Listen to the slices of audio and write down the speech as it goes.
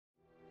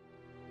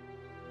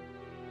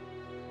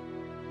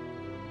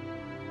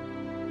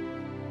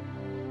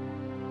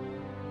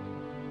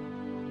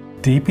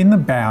deep in the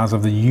bowels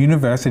of the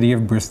University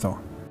of Bristol.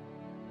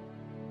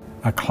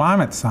 A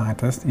climate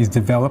scientist is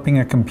developing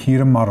a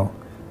computer model,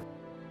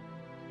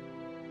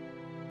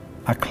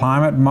 a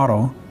climate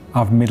model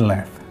of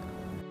Middle-earth.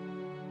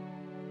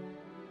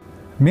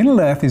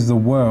 Middle-earth is the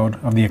world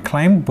of the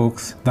acclaimed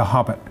books The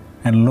Hobbit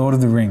and Lord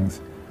of the Rings,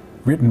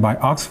 written by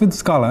Oxford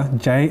scholar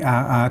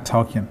J.R.R.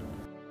 Tolkien.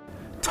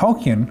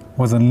 Tolkien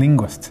was a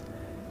linguist.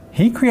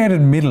 He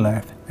created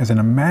Middle-earth as an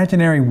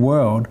imaginary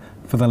world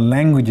for the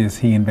languages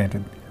he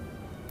invented.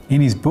 In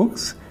his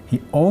books,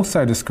 he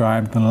also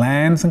described the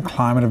lands and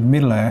climate of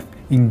Middle-earth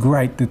in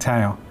great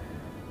detail.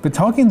 But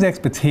Tolkien's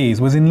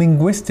expertise was in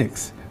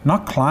linguistics,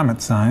 not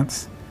climate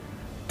science.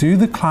 Do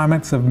the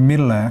climates of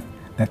Middle-earth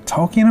that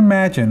Tolkien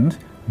imagined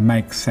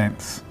make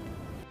sense?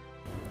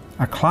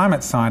 A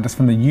climate scientist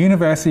from the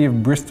University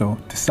of Bristol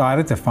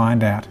decided to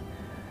find out.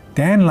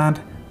 Dan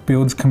Lunt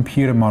builds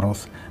computer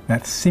models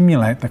that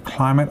simulate the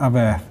climate of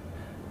Earth.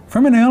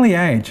 From an early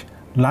age,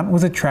 Lunt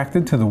was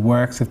attracted to the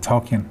works of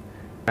Tolkien.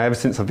 Ever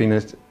since I've been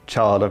a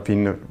child, I've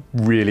been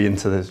really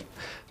into the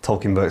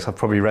Tolkien books. I've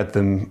probably read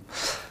them,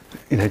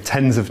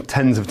 tens of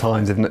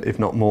times, if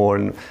not more.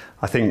 And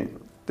I think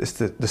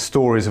the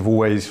stories have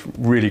always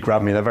really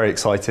grabbed me. They're very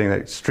exciting.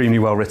 They're extremely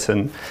well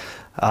written.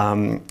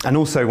 And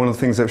also one of the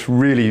things that's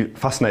really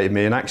fascinated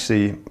me, and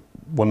actually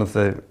one of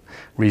the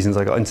reasons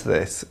I got into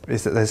this,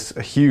 is that there's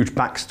a huge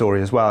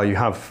backstory as well. You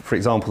have, for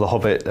example, The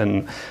Hobbit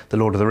and The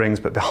Lord of the Rings,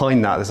 but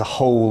behind that there's a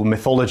whole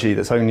mythology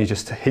that's only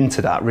just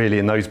hinted at really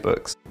in those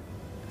books.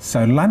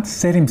 So Lunt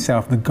set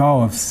himself the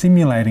goal of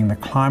simulating the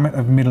climate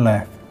of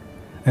Middle-earth.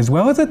 As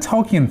well as a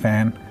Tolkien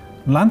fan,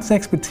 Lunt's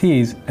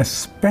expertise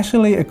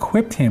especially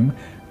equipped him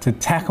to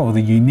tackle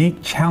the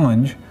unique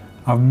challenge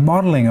of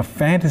modelling a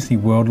fantasy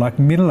world like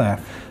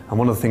Middle-earth. And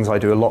one of the things I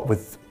do a lot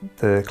with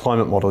the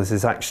climate models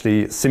is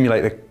actually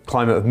simulate the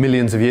climate of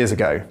millions of years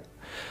ago.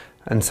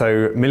 And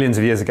so millions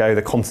of years ago,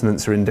 the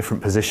continents are in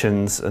different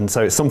positions. And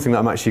so it's something that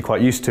I'm actually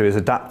quite used to, is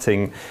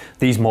adapting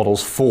these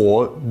models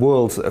for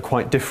worlds that are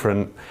quite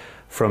different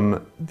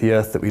from the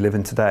Earth that we live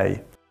in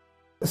today.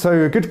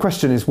 So a good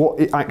question is, what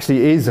it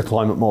actually is a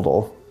climate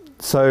model?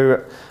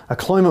 So a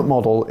climate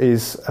model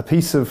is a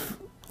piece of,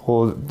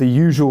 or the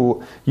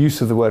usual use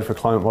of the word for a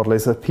climate model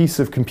is a piece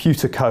of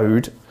computer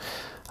code,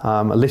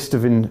 a list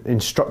of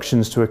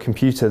instructions to a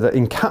computer that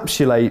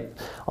encapsulate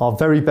our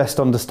very best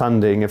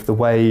understanding of the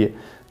way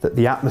that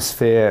the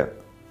atmosphere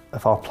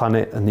of our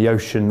planet and the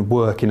ocean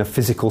work in a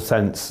physical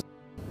sense.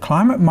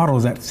 Climate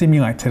models that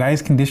simulate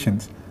today's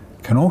conditions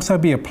can also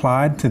be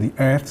applied to the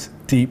Earth's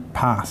deep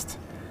past.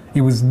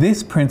 It was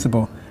this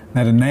principle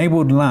that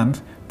enabled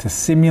Lunt to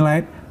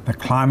simulate the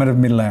climate of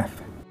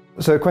Middle-earth.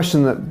 So a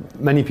question that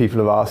many people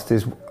have asked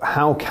is,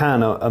 how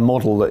can a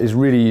model that is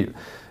really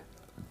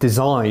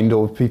designed,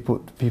 or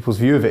people's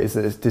view of it is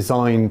that it's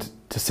designed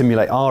to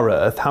simulate our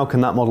Earth, how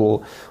can that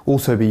model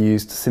also be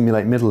used to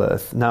simulate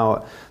Middle-earth?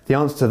 Now, the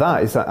answer to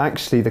that is that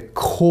actually the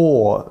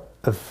core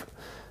of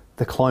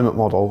the climate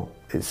model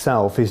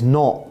itself is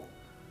not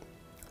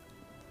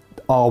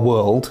our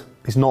world,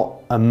 is not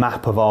a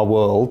map of our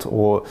world,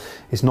 or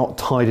is not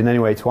tied in any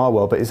way to our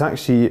world, but is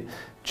actually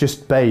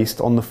just based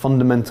on the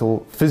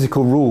fundamental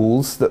physical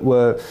rules that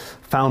were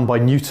found by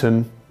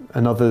Newton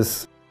and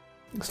others.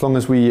 As long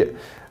as we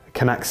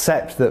can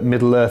accept that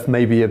Middle-earth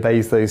maybe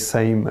obeys those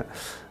same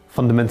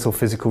fundamental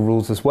physical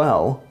rules as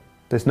well,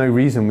 there's no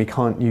reason we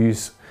can't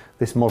use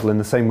this model in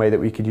the same way that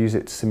we could use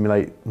it to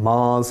simulate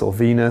Mars or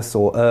Venus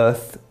or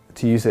Earth,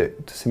 to use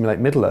it to simulate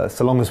Middle-earth,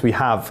 so long as we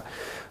have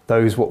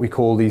those, what we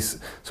call these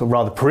sort of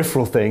rather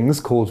peripheral things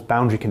called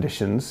boundary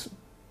conditions,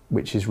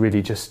 which is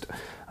really just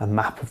a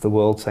map of the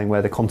world saying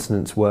where the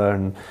continents were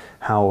and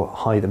how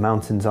high the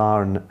mountains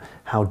are and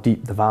how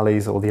deep the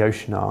valleys or the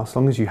ocean are. As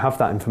long as you have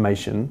that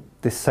information,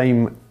 this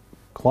same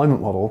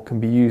climate model can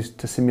be used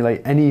to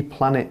simulate any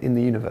planet in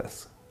the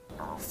universe.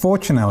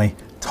 Fortunately,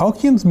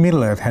 Tolkien's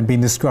Middle-earth had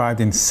been described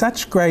in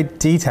such great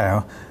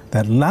detail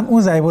that Lunt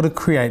was able to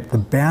create the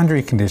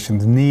boundary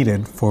conditions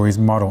needed for his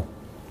model.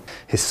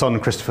 His son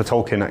Christopher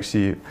Tolkien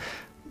actually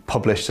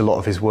published a lot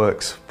of his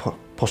works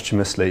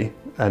posthumously,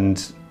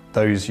 and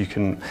those you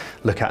can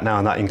look at now,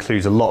 and that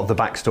includes a lot of the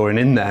backstory. And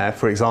in there,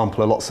 for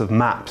example, are lots of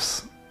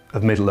maps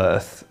of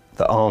Middle-earth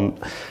that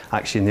aren't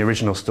actually in the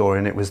original story,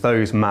 and it was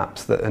those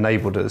maps that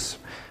enabled us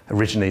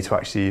originally to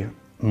actually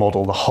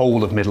model the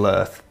whole of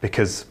Middle-earth,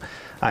 because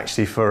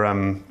actually for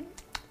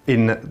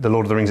in The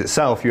Lord of the Rings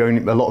itself, a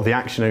lot of the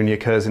action only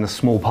occurs in a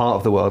small part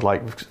of the world,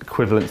 like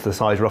equivalent to the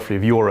size roughly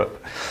of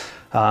Europe.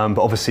 But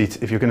obviously,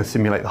 if you're going to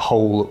simulate the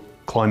whole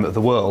climate of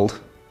the world,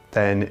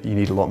 then you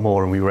need a lot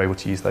more, and we were able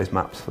to use those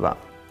maps for that.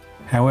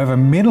 However,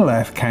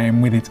 Middle-earth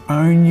came with its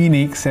own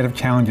unique set of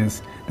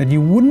challenges that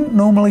you wouldn't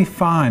normally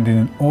find in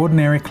an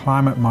ordinary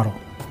climate model.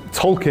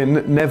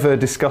 Tolkien never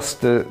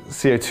discussed the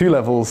CO2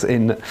 levels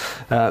in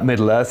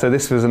Middle-earth, so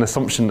this was an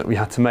assumption that we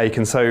had to make.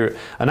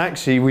 And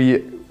actually,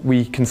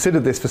 we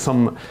considered this for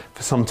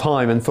some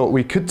time and thought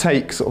we could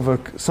take sort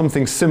of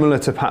something similar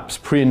to perhaps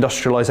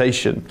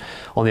pre-industrialization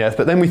on the Earth.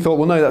 But then we thought,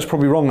 well, no, that's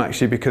probably wrong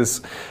actually,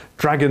 because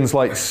dragons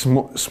like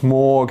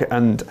Smaug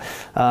and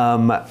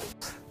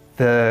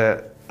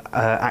the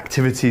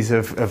activities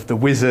of the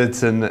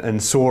wizards and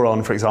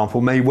Sauron, for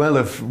example, may well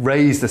have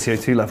raised the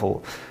CO2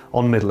 level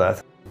on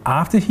Middle-earth.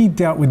 After he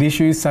dealt with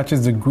issues such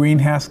as the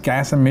greenhouse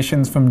gas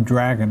emissions from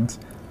dragons,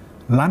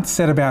 Lunt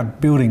set about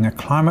building a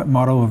climate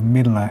model of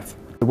Middle-earth.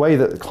 The way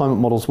that climate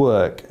models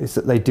work is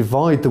that they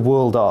divide the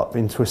world up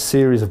into a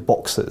series of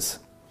boxes.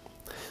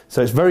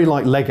 So it's very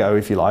like Lego,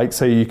 if you like.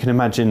 So you can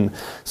imagine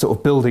sort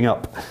of building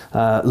up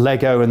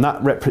Lego, and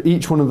that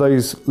each one of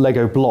those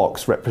Lego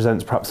blocks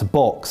represents perhaps a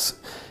box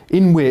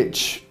in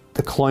which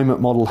the climate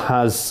model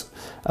has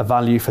a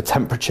value for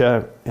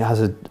temperature, it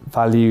has a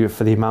value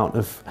for the amount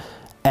of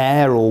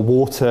air or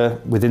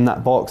water within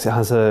that box, it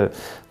has a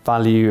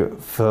value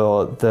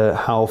for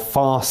how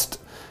fast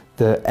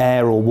the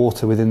air or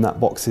water within that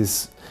box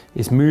is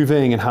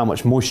moving and how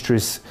much moisture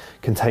is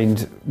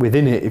contained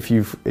within it if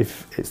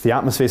it's the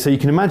atmosphere. So you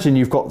can imagine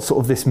you've got sort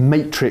of this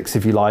matrix,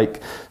 if you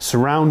like,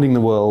 surrounding the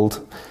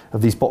world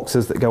of these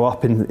boxes that go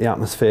up in the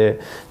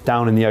atmosphere,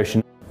 down in the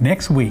ocean.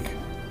 Next week,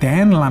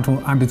 Dan Lunt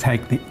will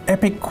undertake the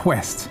epic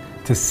quest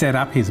to set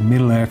up his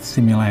Middle-earth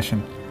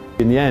simulation.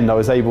 In the end, I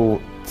was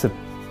able to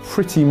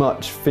pretty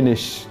much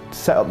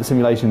set up the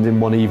simulations in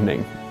one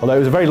evening. Although it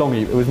was a very long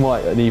evening, it was more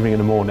like an evening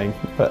and a morning,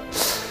 but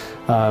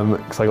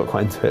because I got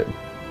quite into it.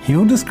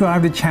 He'll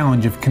describe the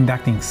challenge of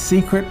conducting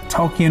secret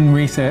Tolkien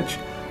research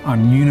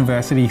on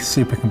university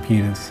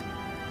supercomputers.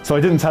 So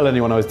I didn't tell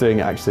anyone I was doing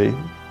it actually,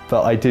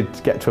 but I did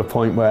get to a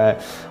point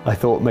where I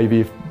thought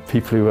maybe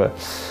people who were,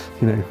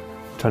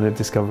 trying to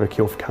discover a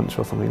cure for cancer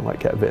or something might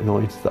get a bit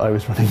annoyed that I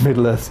was running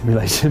Middle-earth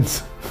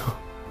simulations.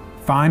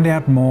 Find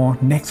out more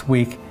next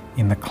week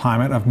in The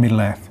Climate of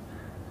Middle-earth.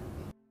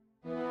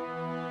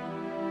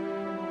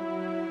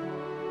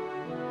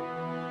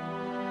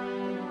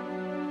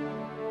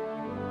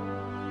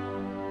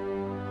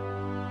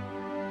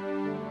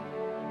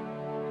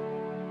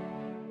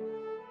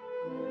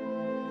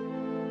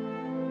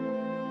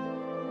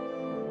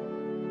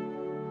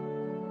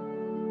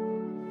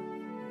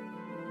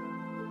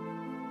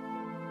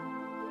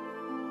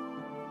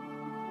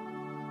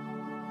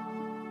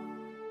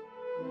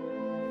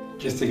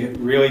 Just to get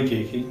really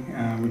geeky,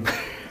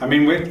 I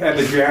mean, we're at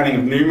the drowning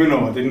of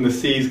Numenor, didn't the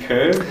seas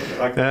curve?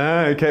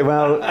 Okay,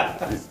 well,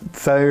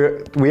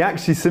 so we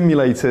actually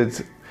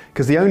simulated,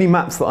 because the only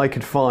maps that I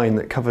could find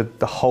that covered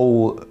the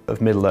whole of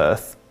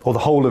Middle-earth, or the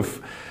whole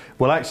of,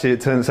 well actually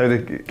it turns, so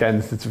again,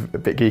 it's a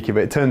bit geeky,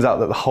 but it turns out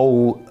that the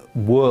whole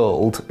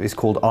world is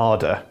called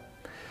Arda,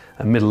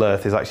 and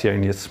Middle-earth is actually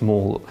only a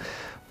small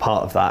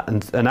part of that,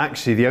 and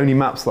actually the only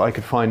maps that I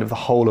could find of the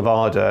whole of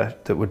Arda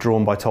that were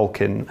drawn by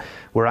Tolkien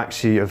were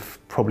actually of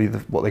probably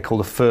what they call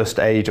the First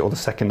Age or the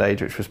Second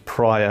Age, which was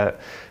prior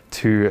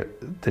to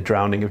the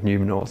drowning of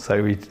Numenor.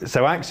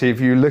 So actually,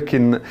 if you look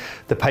in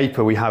the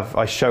paper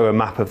I show a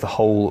map of the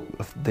whole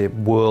of the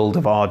world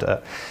of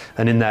Arda,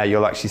 and in there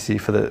you'll actually see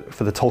for the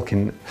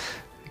Tolkien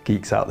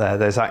geeks out there,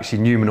 there's actually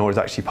Numenor is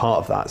actually part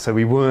of that. So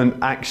we weren't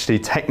actually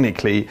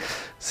technically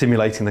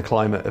simulating the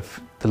climate of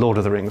The Lord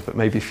of the Rings, but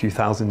maybe a few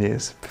thousand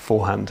years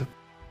beforehand.